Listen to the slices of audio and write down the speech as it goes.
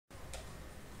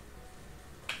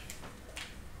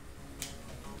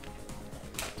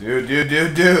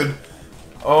Dude.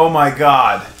 Oh my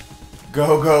god.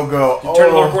 Go.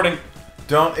 Turn the recording.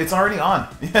 Don't. It's already on.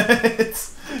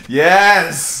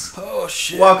 Yes. Oh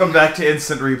shit. Welcome back to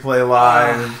Instant Replay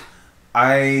Live.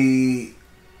 I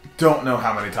don't know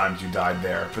how many times you died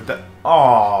there, but that.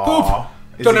 Aww.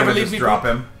 Don't ever leave me. Drop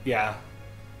him. Yeah.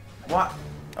 What?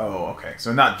 Oh, okay.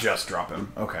 So not just drop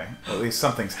him. Okay. Well, at least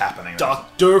something's happening.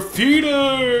 Dr.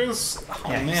 Fetus! Oh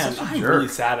yeah, man, I'm really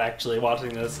sad actually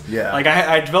watching this. Yeah. Like,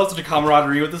 I developed such a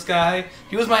camaraderie with this guy.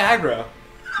 He was my aggro.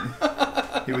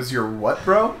 He was your what,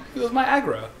 bro? He was my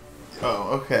aggro.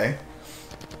 Oh, okay.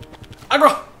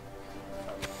 Aggro! Oh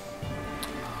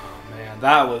man,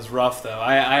 that was rough though.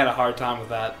 I had a hard time with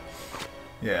that.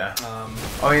 Yeah.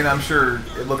 I mean, I'm sure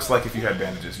it looks like if you had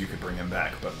bandages, you could bring him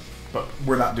back, but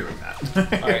we're not doing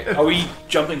that. Alright, are we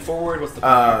jumping forward? What's the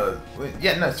plan?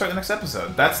 Yeah, no, start the next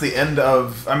episode. That's the end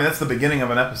of... I mean, that's the beginning of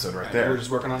an episode right there. We're just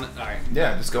working on it? Alright.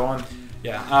 Yeah, just go on.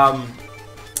 Yeah,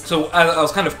 so I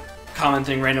was kind of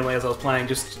commenting randomly as I was playing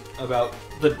just about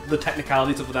the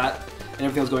technicalities of that and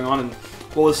everything that was going on, and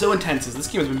what was so intense is this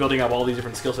game has been building up all these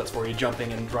different skill sets for you,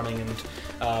 jumping and running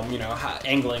and, you know,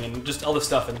 angling and just all this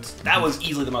stuff, and that was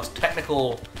easily the most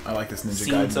technical I like this Ninja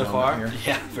scene Gaiden so far. here.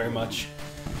 Yeah, very much.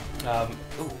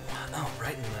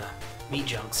 Right in the meat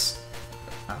junks.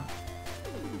 Oh.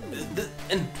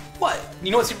 And what? You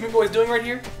know what Super Meat Boy is doing right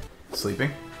here?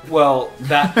 Sleeping? Well,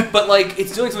 that, but like,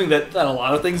 it's doing something that a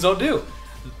lot of things don't do.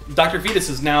 Dr. Fetus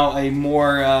is now a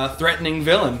more threatening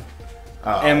villain.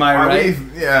 Am I right?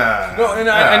 Yeah. No, and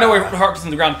I know we're hearts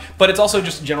in the ground, but it's also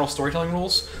just general storytelling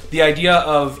rules. The idea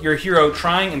of your hero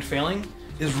trying and failing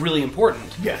is really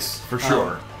important. Yes, for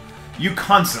sure. You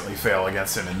constantly fail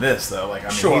against him in this, though. Like, I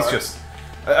mean, sure. he's just...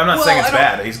 I'm not saying it's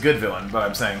bad. He's a good villain, but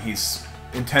I'm saying he's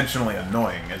intentionally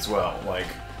annoying as well. Like,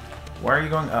 why are you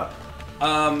going up?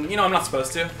 You know, I'm not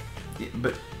supposed to. Yeah,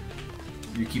 but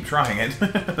you keep trying it.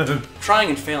 Trying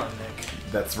and failing, Nick.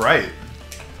 That's right.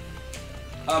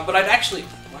 But I'd actually...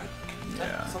 What? Is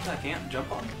that something I can't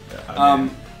jump on? Yeah, I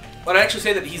mean, but I'd actually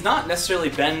say that he's not necessarily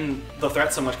been the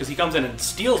threat so much, because he comes in and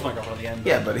steals my girlfriend at the end.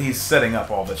 Yeah, but he's setting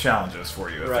up all the challenges for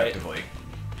you, effectively. Right.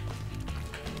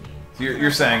 So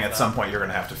you're saying at some point you're going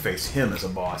to have to face him as a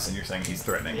boss, and you're saying he's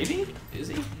threatening. Maybe? Is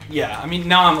he? Yeah, I mean,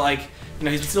 now I'm like... You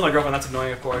know, he's been stealing my girlfriend, that's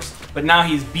annoying, of course. But now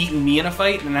he's beaten me in a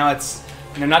fight, and now it's...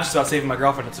 You know, not just about saving my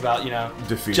girlfriend, it's about, you know...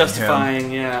 Defeating justifying,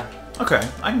 him. Yeah. Okay,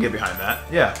 I can get behind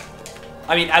that. Yeah.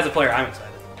 I mean, as a player, I'm excited.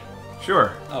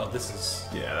 Sure. Oh, this is...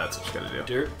 Yeah, that's what you gotta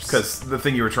do. Derps. Because the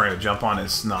thing you were trying to jump on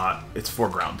is not... It's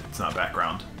foreground. It's not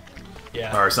background.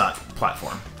 Yeah. Or it's not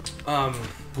platform.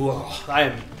 Whoa, I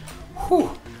am...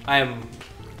 Whew. I mean,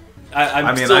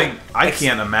 I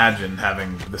can't imagine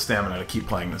having the stamina to keep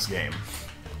playing this game.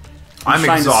 I'm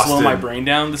trying exhausted. to slow my brain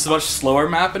down. This is a much slower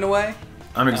map in a way.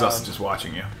 I'm exhausted just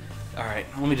watching you. Alright,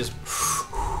 let me just...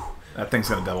 That thing's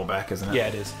gonna double back, isn't it? Yeah,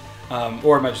 it is.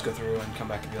 Or it might just go through and come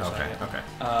back to the other side.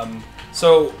 Okay.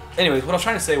 So, anyways, what I was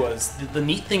trying to say was, the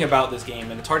neat thing about this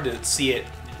game, and it's hard to see it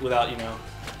without, you know,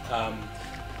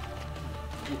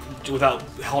 without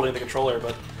holding the controller,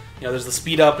 but, you know, there's the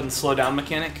speed up and slow down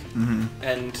mechanic,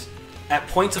 and at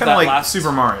points of that like last...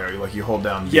 Super Mario, like you hold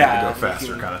down to go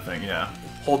faster kind of thing, yeah.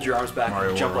 Hold your arms back Mario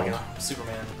and jump World. like a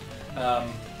Superman.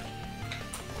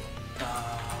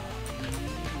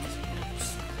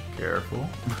 Careful.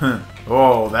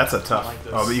 Oh, that's a tough... like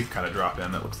this. Oh, but you can kind of drop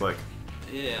in, it looks like.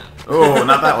 Yeah. Oh,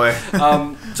 not that way.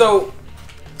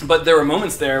 But there were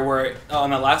moments there where, on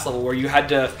that last level, where you had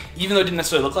to, even though it didn't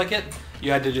necessarily look like it,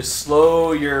 you had to just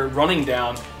slow your running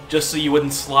down just so you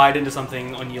wouldn't slide into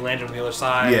something when you landed on the other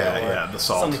side. Yeah, the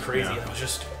salt. Something crazy. Yeah. It was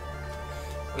just...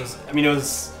 I mean, it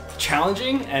was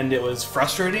challenging and it was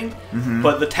frustrating,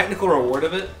 but the technical reward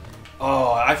of it,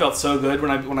 oh, I felt so good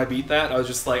when I beat that. I was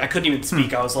just like, I couldn't even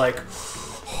speak. I was like...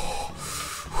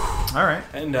 All right.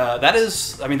 And that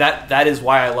is, I mean, that is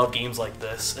why I love games like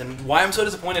this, and why I'm so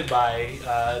disappointed by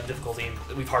difficulty.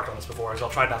 We've harked on this before, so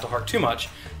I'll try not to hark too much.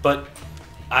 But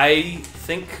I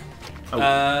think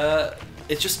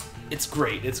it's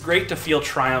great. It's great to feel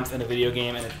triumph in a video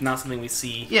game, and it's not something we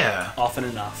see often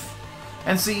enough.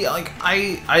 And see, like,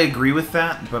 I agree with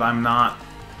that, but I'm not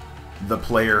the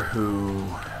player who...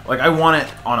 Like, I want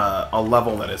it on a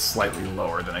level that is slightly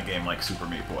lower than a game like Super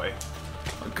Meat Boy.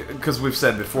 Because we've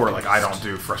said before, like, I don't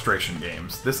do frustration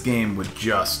games. This game would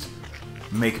just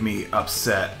make me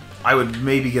upset. I would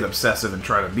maybe get obsessive and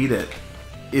try to beat it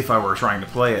if I were trying to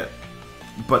play it.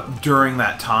 But during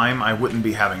that time, I wouldn't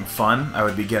be having fun. I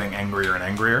would be getting angrier and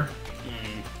angrier.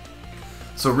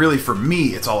 So really, for me,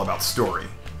 it's all about story.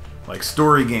 Like,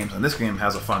 story games, and this game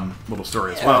has a fun little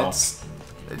story as well.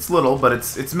 It's little, but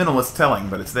it's minimalist telling,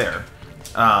 but it's there.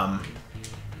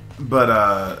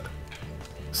 But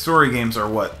story games are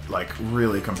what like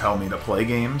really compel me to play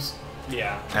games.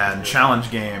 Yeah. And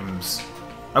challenge games,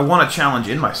 I want a challenge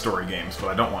in my story games, but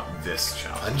I don't want this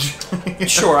challenge.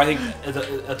 Sure, I think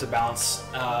that's a balance.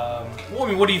 Well, I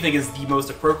mean, what do you think is the most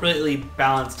appropriately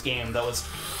balanced game that was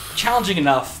challenging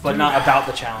enough, but not about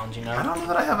the challenge, you know? I don't know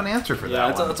that I have an answer for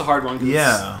that. Yeah, that's a hard one.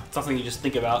 Yeah. It's something you just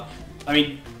think about. I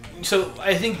mean, so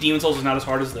I think Demon's Souls is not as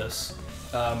hard as this.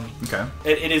 Okay.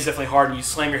 It is definitely hard, and you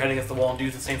slam your head against the wall and do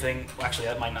the same thing. Well, actually,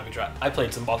 that might not be true. I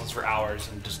played some bosses for hours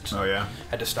and just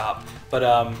had to stop. But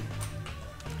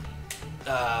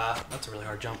that's a really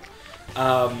hard jump.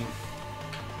 But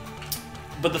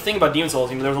the thing about Demon's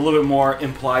Souls, you know, there was a little bit more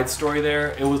implied story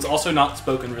there. It was also not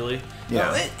spoken, really.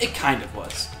 Yeah. It kind of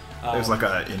was. There's like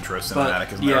an intro cinematic,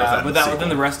 but, isn't there? Yeah, but then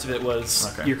the rest of it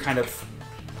was Okay. you're kind of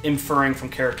inferring from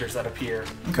characters that appear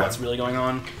Okay. what's really going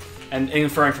on, and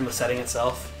inferring from the setting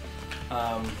itself.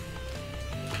 But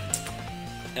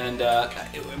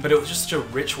it was just such a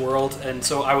rich world, and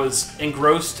so I was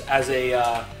engrossed as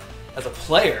a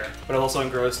player, but I was also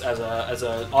engrossed as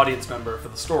an audience member for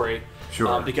the story.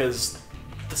 Sure. Because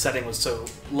the setting was so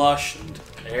lush, and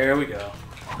there we go.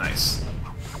 Nice.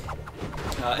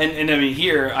 And I mean,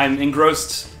 here I'm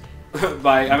engrossed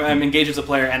by I'm engaged as a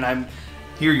player, and I'm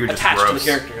Here you're just attached to gross. the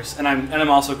characters, and I'm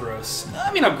also gross.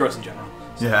 I mean, I'm gross in general.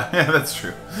 Yeah, that's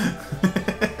true.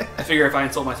 I figure if I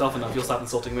insult myself enough, you'll stop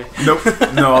insulting me. Nope.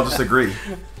 No, I'll just agree.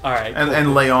 All right.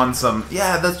 And lay on some...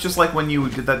 Yeah, that's just like when you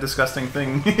did that disgusting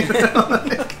thing.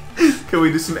 Can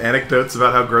we do some anecdotes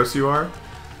about how gross you are?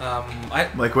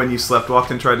 Like when you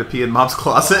walked and tried to pee in Mom's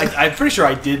closet? I'm pretty sure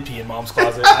I did pee in Mom's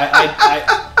closet.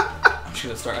 I'm just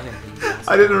gonna start. I think.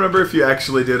 I didn't remember if you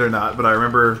actually did or not, but I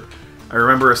remember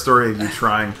a story of you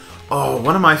trying... Oh,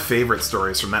 one of my favorite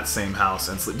stories from that same house.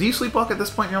 And do you sleepwalk at this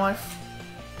point in your life?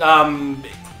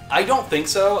 I don't think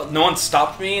so. No one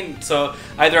stopped me, so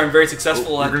either I'm very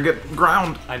successful You're gonna get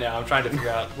ground. I know, I'm trying to figure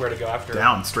out where to go after.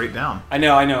 Down, straight down. I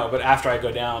know, but after I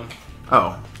go down...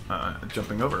 Oh,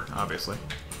 jumping over, obviously.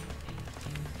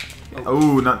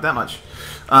 Oh, not that much.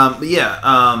 But yeah,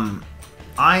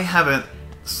 I haven't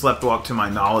sleptwalked to my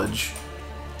knowledge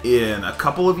in a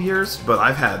couple of years, but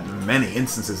I've had many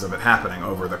instances of it happening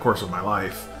over the course of my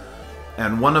life.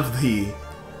 And one of the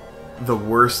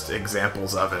worst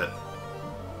examples of it,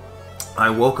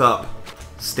 I woke up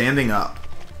standing up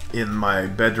in my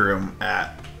bedroom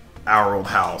at our old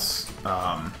house,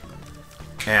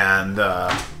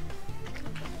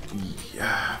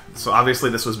 yeah, so obviously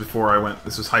this was before I went,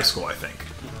 this was high school, I think.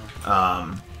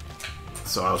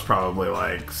 So I was probably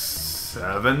like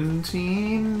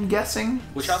 17, guessing?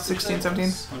 Which house? 16,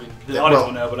 17? I mean, the audience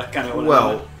won't know, but I kind of want to know.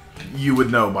 Well, you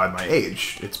would know by my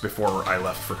age. It's before I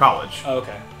left for college. Oh,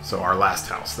 okay. So our last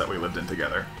house that we lived in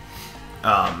together.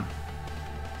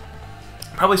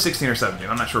 Probably 16 or 17,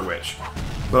 I'm not sure which.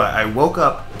 But I woke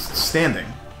up standing,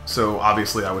 so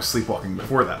obviously I was sleepwalking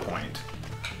before that point.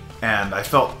 And I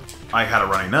felt I had a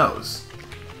runny nose.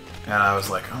 And I was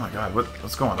like, oh my god,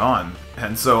 what's going on?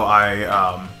 And so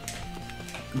I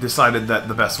decided that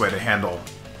the best way to handle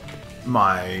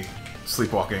my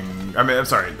sleepwalking... I mean, I'm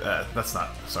sorry, that's not...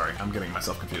 Sorry, I'm getting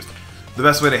myself confused. The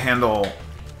best way to handle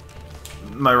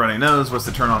my runny nose was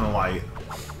to turn on the light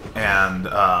and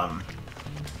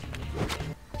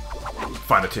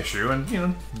find a tissue and, you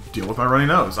know, deal with my runny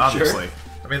nose, obviously. Sure.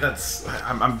 I mean, that's...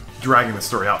 I'm dragging this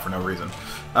story out for no reason.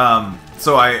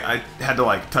 So I had to,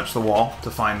 like, touch the wall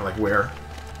to find, like, where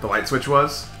the light switch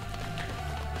was.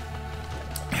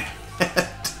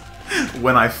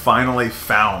 When I finally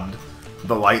found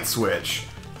the light switch,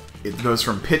 it goes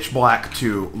from pitch black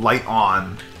to light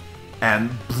on,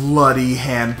 and bloody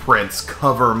handprints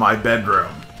cover my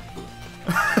bedroom.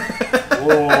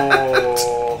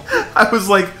 Whoa. I was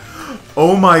like,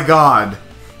 oh my god.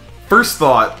 First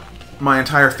thought, my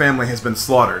entire family has been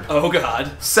slaughtered. Oh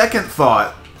god. Second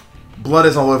thought, blood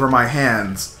is all over my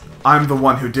hands. I'm the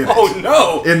one who did it. Oh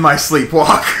no! In my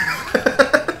sleepwalk.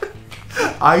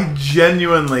 I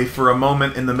genuinely, for a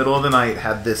moment in the middle of the night,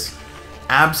 had this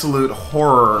absolute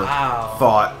horror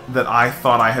thought that I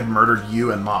thought I had murdered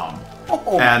you and Mom.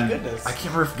 Oh and my goodness. I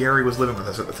can't remember if Gary was living with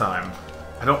us at the time.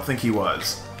 I don't think he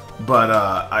was. But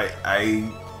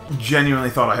I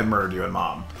genuinely thought I had murdered you and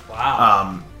Mom.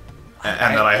 Wow.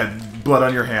 And that I had blood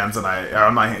on your hands,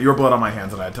 and your blood on my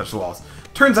hands, and I had touched the walls.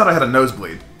 Turns out I had a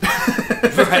nosebleed.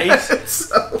 Right.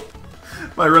 So,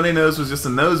 my runny nose was just a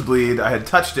nosebleed. I had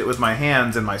touched it with my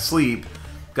hands in my sleep,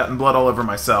 gotten blood all over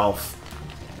myself,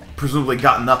 presumably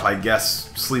gotten up, I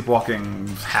guess, sleepwalking,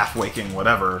 half-waking,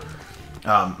 whatever.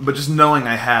 But just knowing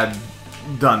I had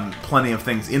done plenty of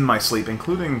things in my sleep,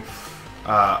 including...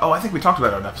 I think we talked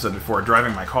about it in an episode before,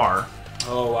 driving my car.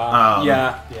 Oh wow.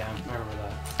 Yeah, I remember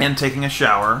that. And taking a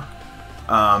shower.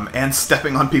 And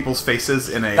stepping on people's faces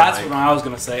in a... That's what I was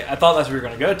going to say. I thought that's what we were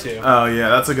going to go to. Oh, yeah,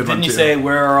 that's a good one, Didn't you say,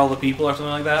 where are all the people or something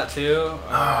like that, too? Oh,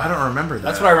 I don't remember that.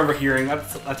 That's what I remember hearing.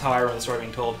 That's how I remember the story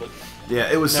being told. But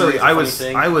yeah, it was silly. I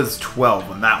was 12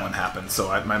 when that one happened, so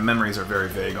my memories are very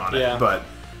vague on it. Yeah. But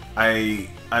I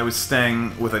was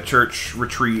staying with a church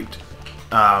retreat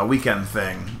weekend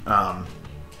thing.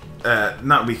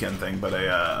 Not weekend thing, but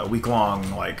a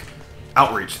week-long, like...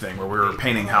 outreach thing where we were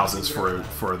painting houses for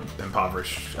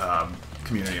impoverished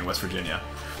community in West Virginia,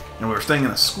 and we were staying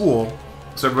in a school,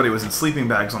 so everybody was in sleeping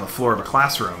bags on the floor of a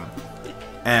classroom,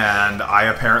 and I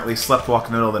apparently sleptwalked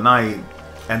in the middle of the night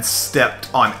and stepped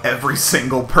on every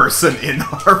single person in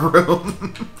our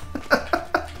room.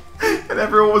 And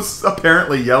everyone was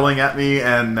apparently yelling at me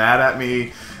and mad at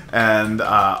me, and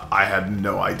I had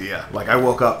no idea. Like, I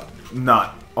woke up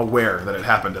not aware that it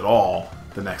happened at all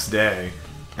the next day,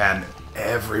 and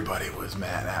everybody was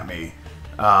mad at me.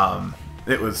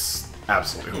 It was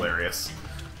absolutely hilarious.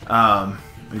 Are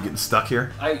you getting stuck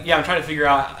here? Yeah, I'm trying to figure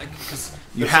out, because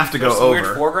you have to go over.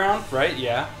 Weird foreground, right?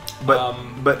 Yeah.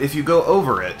 But if you go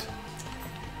over it,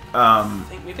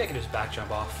 maybe I can just back jump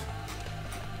off.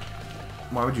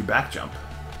 Why would you back jump?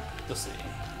 Let's see.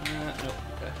 Nope.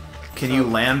 Okay. Can you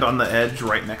land on the edge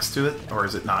right next to it, or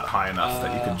is it not high enough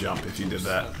that you could jump if you did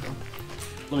that?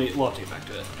 We'll have to get back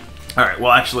to it. Alright,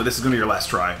 well actually this is going to be your last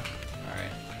try.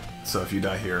 Alright. So if you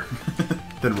die here,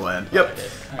 then we'll end. Yep.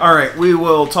 Alright, we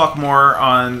will talk more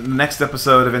on the next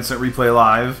episode of Instant Replay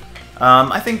Live.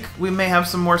 I think we may have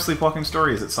some more sleepwalking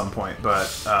stories at some point,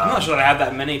 but... I'm not sure that I have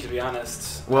that many, to be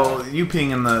honest. Well, you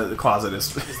peeing in the closet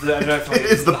is is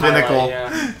the pinnacle.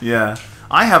 Highlight, yeah.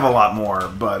 I have a lot more,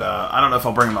 but I don't know if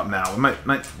I'll bring them up now. It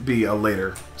might be a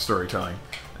later storytelling.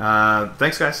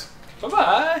 Thanks, guys.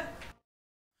 Bye-bye.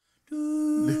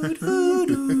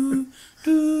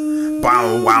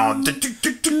 Wow, wow.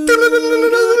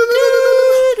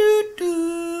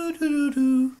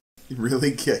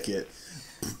 Really kick it.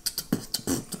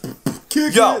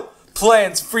 Kick Yo, it.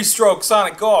 plans, free stroke,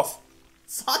 Sonic Golf.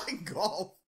 Sonic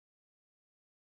Golf.